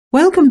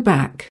Welcome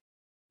back.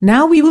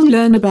 Now we will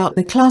learn about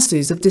the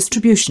classes of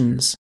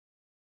distributions.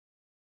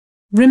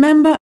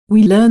 Remember,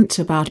 we learnt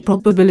about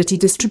probability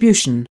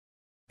distribution.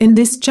 In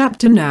this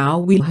chapter now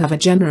we'll have a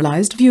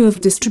generalized view of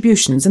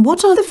distributions and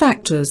what are the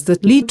factors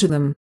that lead to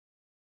them.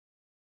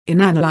 In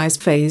Analyze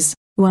phase,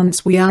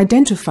 once we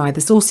identify the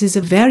sources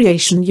of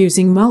variation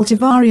using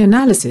multivariate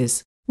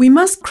analysis, we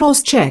must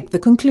cross-check the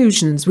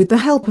conclusions with the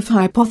help of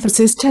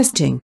hypothesis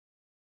testing.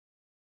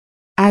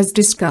 As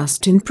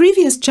discussed in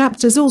previous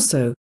chapters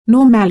also,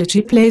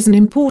 normality plays an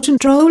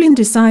important role in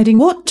deciding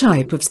what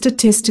type of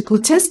statistical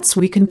tests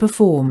we can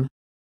perform.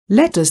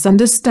 Let us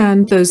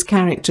understand those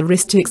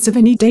characteristics of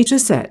any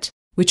dataset,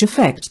 which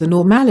affect the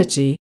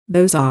normality.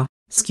 Those are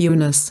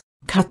skewness,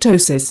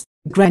 kurtosis,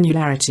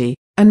 granularity,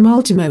 and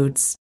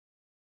multimodes.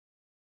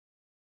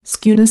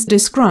 Skewness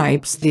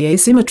describes the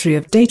asymmetry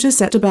of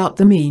dataset about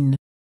the mean.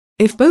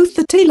 If both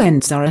the tail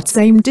ends are at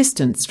same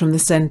distance from the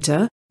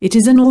center, it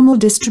is a normal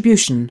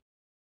distribution.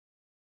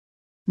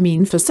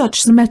 Mean for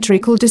such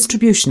symmetrical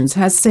distributions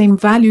has same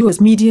value as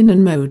median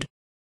and mode.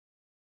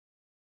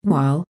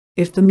 While,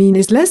 if the mean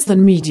is less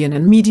than median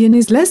and median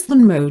is less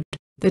than mode,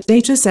 the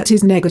dataset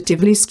is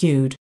negatively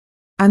skewed,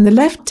 and the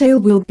left tail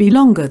will be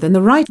longer than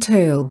the right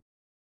tail.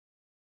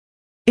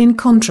 In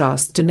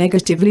contrast to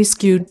negatively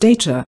skewed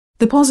data,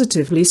 the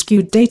positively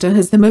skewed data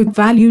has the mode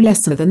value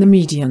lesser than the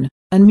median,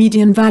 and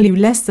median value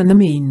less than the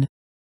mean.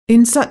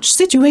 In such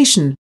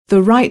situation,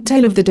 the right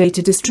tail of the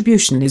data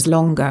distribution is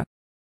longer.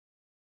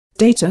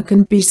 Data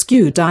can be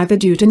skewed either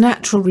due to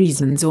natural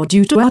reasons or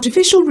due to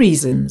artificial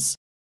reasons.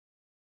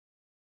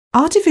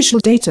 Artificial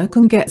data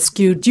can get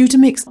skewed due to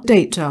mixed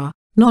data,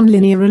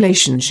 nonlinear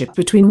relationship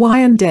between y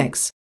and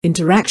x,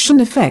 interaction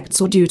effects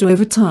or due to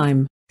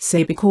overtime,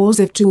 say because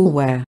of tool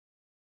wear.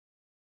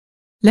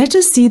 Let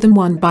us see them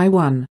one by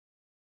one.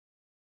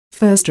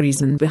 First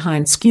reason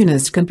behind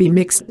skewness can be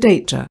mixed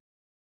data.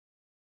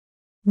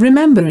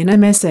 Remember in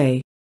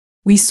MSA,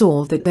 we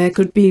saw that there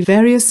could be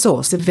various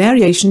sources of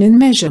variation in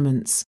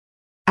measurements.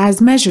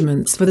 As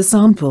measurements for the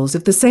samples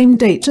of the same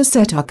data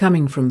set are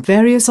coming from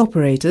various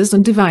operators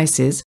and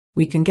devices,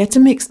 we can get a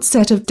mixed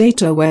set of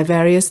data where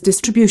various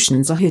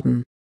distributions are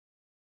hidden.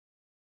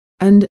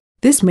 And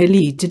this may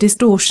lead to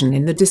distortion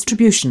in the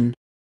distribution.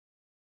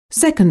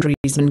 Second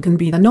reason can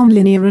be the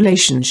nonlinear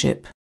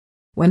relationship.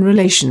 When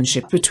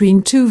relationship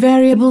between two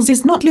variables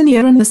is not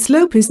linear and the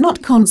slope is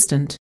not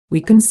constant,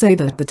 we can say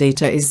that the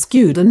data is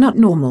skewed and not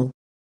normal.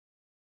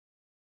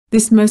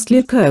 This mostly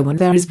occurs when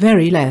there is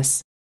very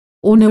less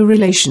or no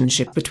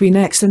relationship between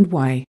x and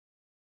y.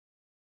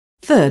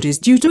 Third is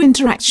due to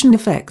interaction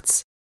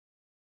effects.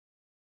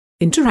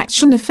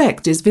 Interaction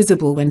effect is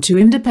visible when two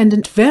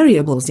independent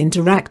variables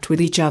interact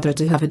with each other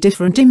to have a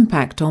different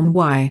impact on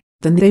y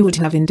than they would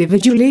have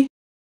individually.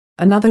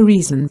 Another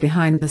reason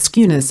behind the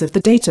skewness of the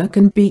data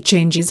can be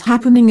changes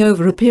happening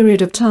over a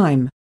period of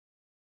time.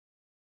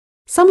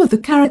 Some of the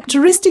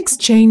characteristics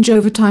change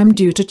over time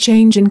due to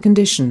change in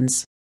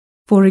conditions.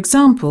 For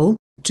example,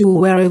 tool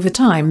wear over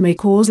time may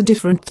cause a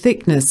different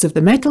thickness of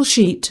the metal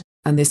sheet,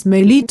 and this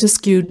may lead to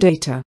skewed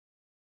data.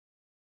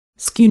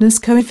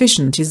 Skewness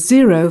coefficient is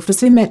 0 for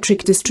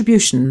symmetric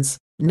distributions,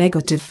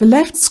 negative for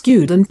left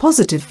skewed and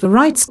positive for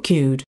right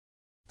skewed.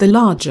 The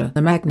larger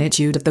the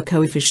magnitude of the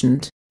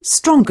coefficient,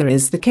 stronger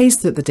is the case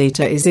that the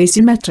data is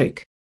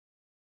asymmetric.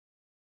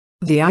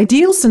 The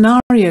ideal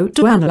scenario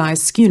to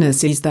analyze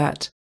skewness is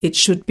that it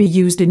should be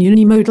used in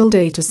unimodal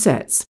data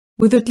sets,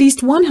 with at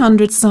least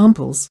 100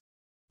 samples.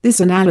 This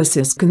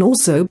analysis can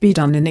also be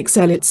done in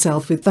Excel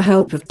itself with the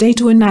help of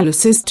Data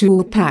Analysis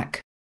Tool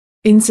Pack.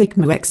 In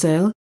Sigma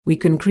Excel, we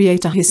can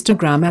create a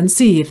histogram and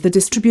see if the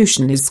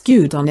distribution is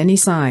skewed on any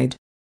side.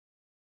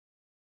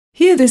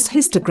 Here this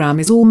histogram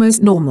is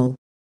almost normal.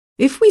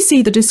 If we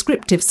see the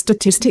descriptive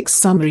statistics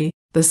summary,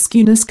 the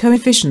skewness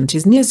coefficient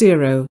is near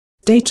 0,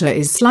 data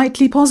is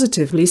slightly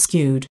positively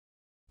skewed.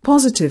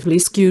 Positively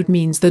skewed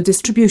means the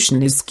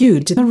distribution is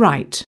skewed to the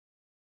right.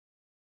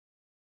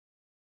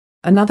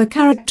 Another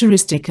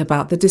characteristic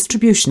about the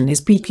distribution is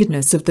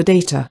peakedness of the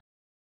data.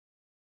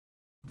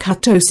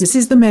 Kurtosis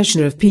is the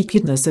measure of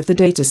peakedness of the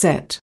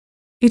dataset.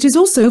 It is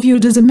also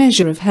viewed as a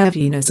measure of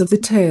heaviness of the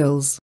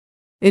tails.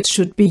 It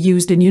should be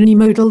used in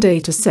unimodal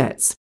data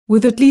sets,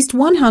 with at least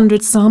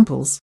 100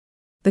 samples.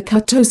 The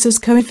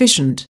kurtosis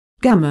coefficient,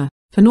 gamma,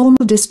 for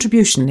normal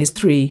distribution is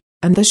 3,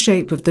 and the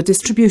shape of the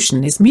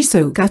distribution is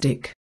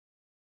mesokurtic.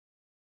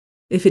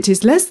 If it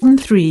is less than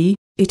 3,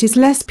 it is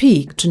less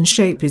peaked and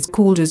shape is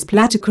called as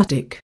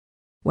platykurtic.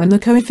 When the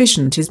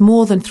coefficient is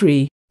more than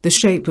 3, the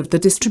shape of the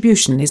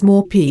distribution is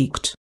more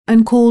peaked,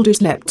 and called as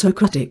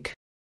leptokurtic.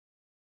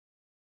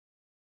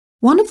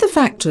 One of the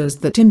factors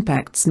that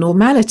impacts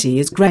normality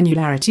is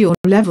granularity or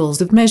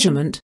levels of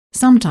measurement,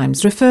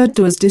 sometimes referred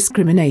to as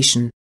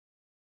discrimination.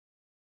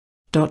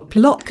 Dot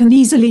plot can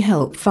easily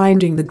help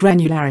finding the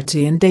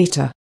granularity in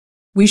data.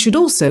 We should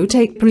also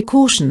take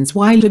precautions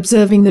while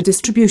observing the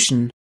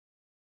distribution.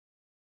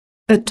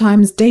 At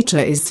times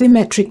data is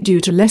symmetric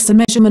due to lesser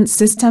measurement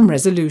system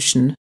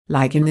resolution,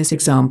 like in this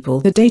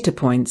example the data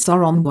points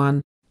are on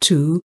 1,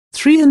 2,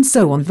 3 and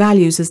so on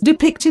values as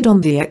depicted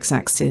on the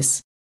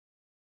x-axis.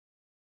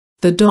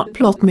 The dot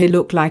plot may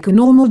look like a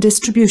normal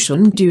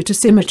distribution due to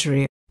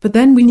symmetry, but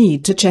then we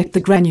need to check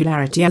the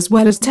granularity as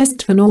well as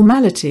test for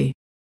normality.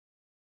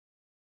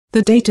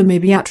 The data may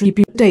be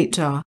attribute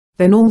data,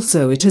 then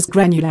also it has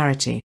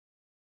granularity.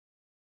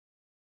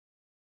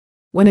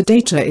 When a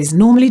data is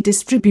normally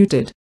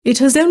distributed, it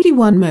has only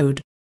one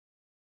mode.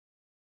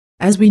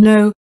 As we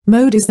know,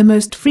 mode is the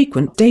most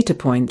frequent data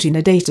point in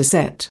a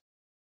dataset.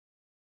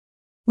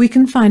 We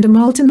can find a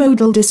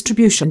multimodal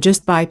distribution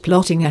just by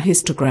plotting a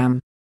histogram.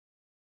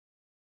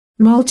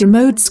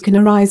 Multimodes can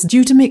arise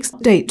due to mixed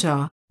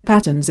data,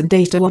 patterns in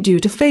data, or due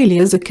to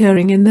failures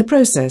occurring in the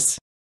process.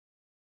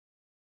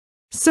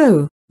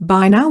 So,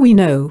 by now we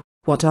know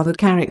what are the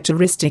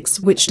characteristics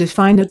which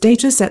define a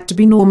dataset to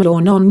be normal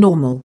or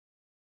non-normal.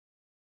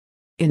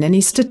 In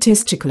any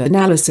statistical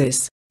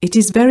analysis, it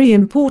is very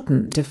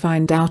important to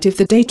find out if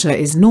the data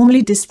is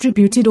normally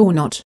distributed or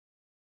not.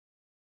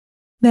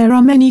 There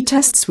are many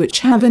tests which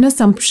have an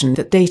assumption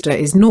that data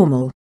is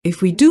normal.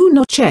 If we do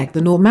not check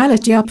the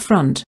normality up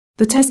front,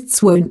 the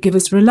tests won't give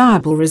us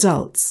reliable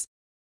results.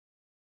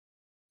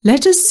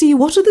 Let us see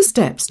what are the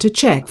steps to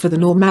check for the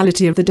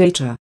normality of the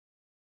data.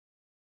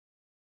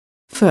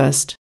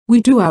 First,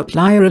 we do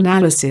outlier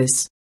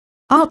analysis.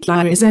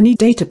 Outlier is any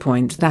data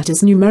point that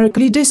is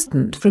numerically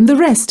distant from the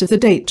rest of the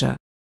data.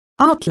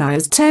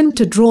 Outliers tend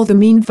to draw the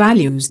mean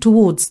values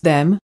towards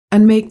them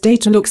and make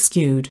data look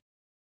skewed.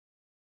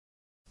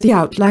 The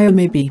outlier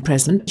may be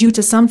present due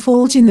to some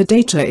fault in the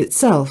data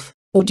itself,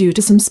 or due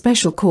to some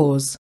special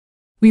cause.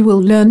 We will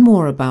learn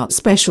more about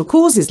special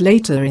causes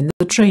later in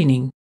the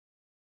training.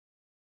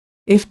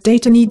 If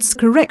data needs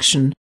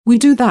correction, we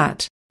do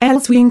that,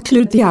 else we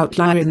include the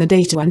outlier in the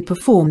data and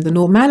perform the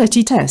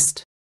normality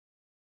test.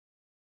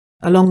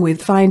 Along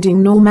with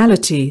finding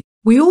normality,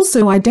 we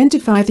also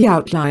identify the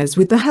outliers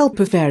with the help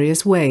of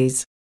various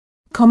ways.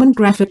 Common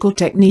graphical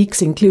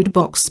techniques include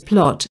box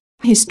plot,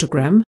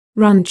 histogram,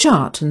 run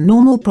chart and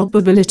normal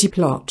probability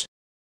plot.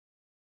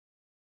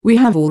 We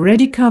have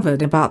already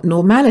covered about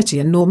normality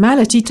and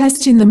normality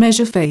test in the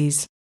measure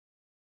phase.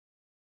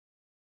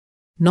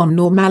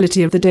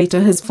 Non-normality of the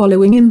data has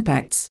following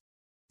impacts.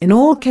 In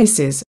all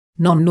cases,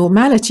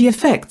 non-normality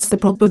affects the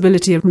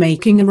probability of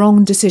making a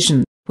wrong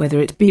decision,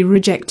 whether it be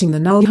rejecting the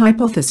null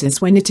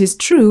hypothesis when it is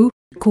true,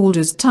 called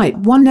as type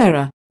 1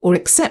 error, or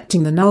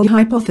accepting the null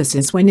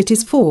hypothesis when it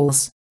is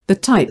false, the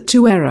type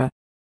 2 error.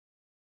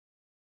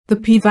 The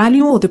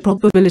p-value or the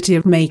probability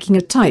of making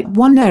a type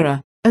 1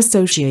 error,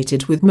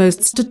 associated with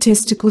most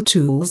statistical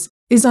tools,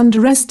 is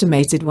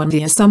underestimated when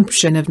the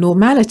assumption of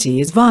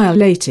normality is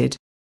violated.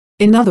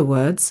 In other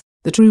words,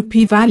 the true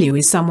p-value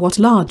is somewhat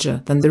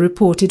larger than the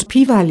reported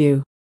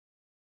p-value.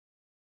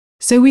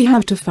 So we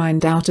have to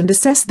find out and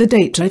assess the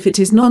data if it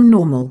is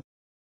non-normal.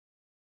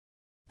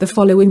 The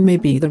following may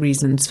be the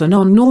reasons for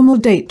non-normal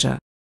data.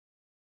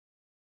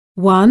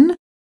 1.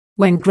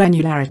 When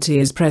granularity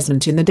is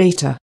present in the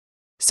data.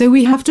 So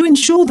we have to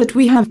ensure that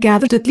we have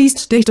gathered at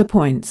least data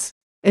points,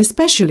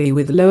 especially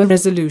with lower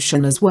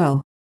resolution as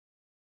well.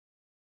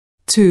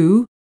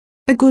 2.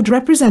 A good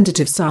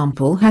representative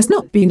sample has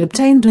not been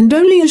obtained and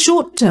only a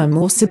short term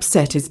or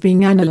subset is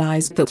being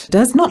analyzed that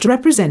does not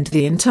represent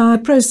the entire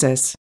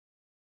process.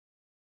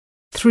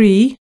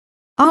 3.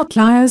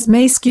 Outliers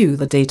may skew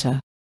the data.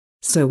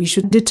 So we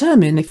should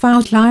determine if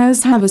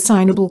outliers have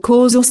assignable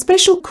cause or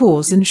special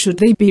cause and should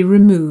they be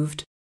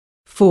removed.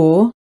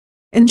 4.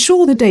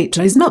 Ensure the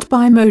data is not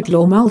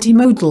bimodal or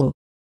multimodal.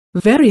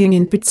 Varying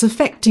inputs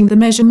affecting the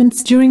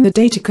measurements during the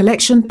data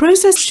collection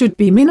process should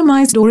be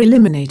minimized or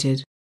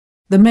eliminated.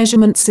 The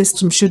measurement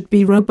system should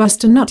be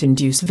robust and not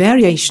induce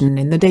variation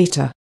in the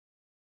data.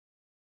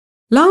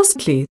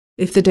 Lastly,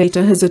 if the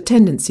data has a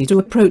tendency to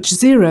approach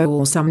zero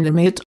or some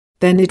limit,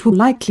 then it will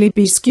likely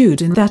be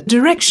skewed in that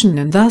direction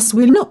and thus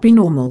will not be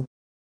normal.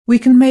 We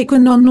can make a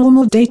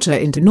non-normal data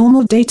into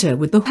normal data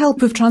with the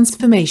help of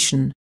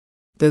transformation,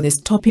 though this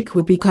topic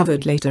will be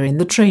covered later in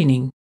the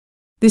training.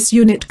 This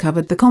unit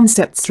covered the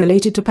concepts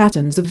related to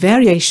patterns of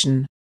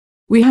variation.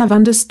 We have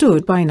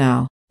understood by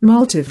now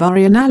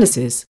multivariate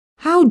analysis.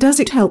 How does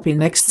it help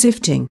in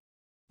X-sifting?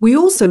 We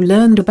also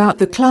learned about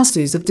the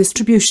classes of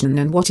distribution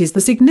and what is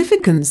the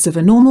significance of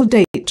a normal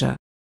data.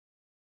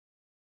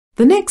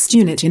 The next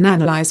unit in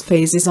Analyse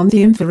phase is on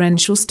the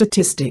inferential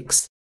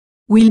statistics.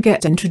 We'll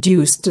get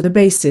introduced to the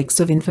basics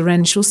of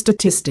inferential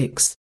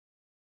statistics.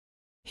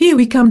 Here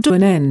we come to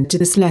an end to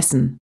this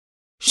lesson.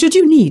 Should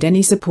you need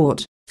any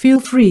support, feel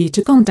free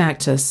to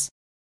contact us.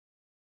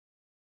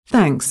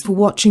 Thanks for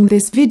watching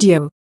this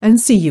video, and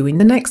see you in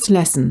the next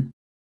lesson.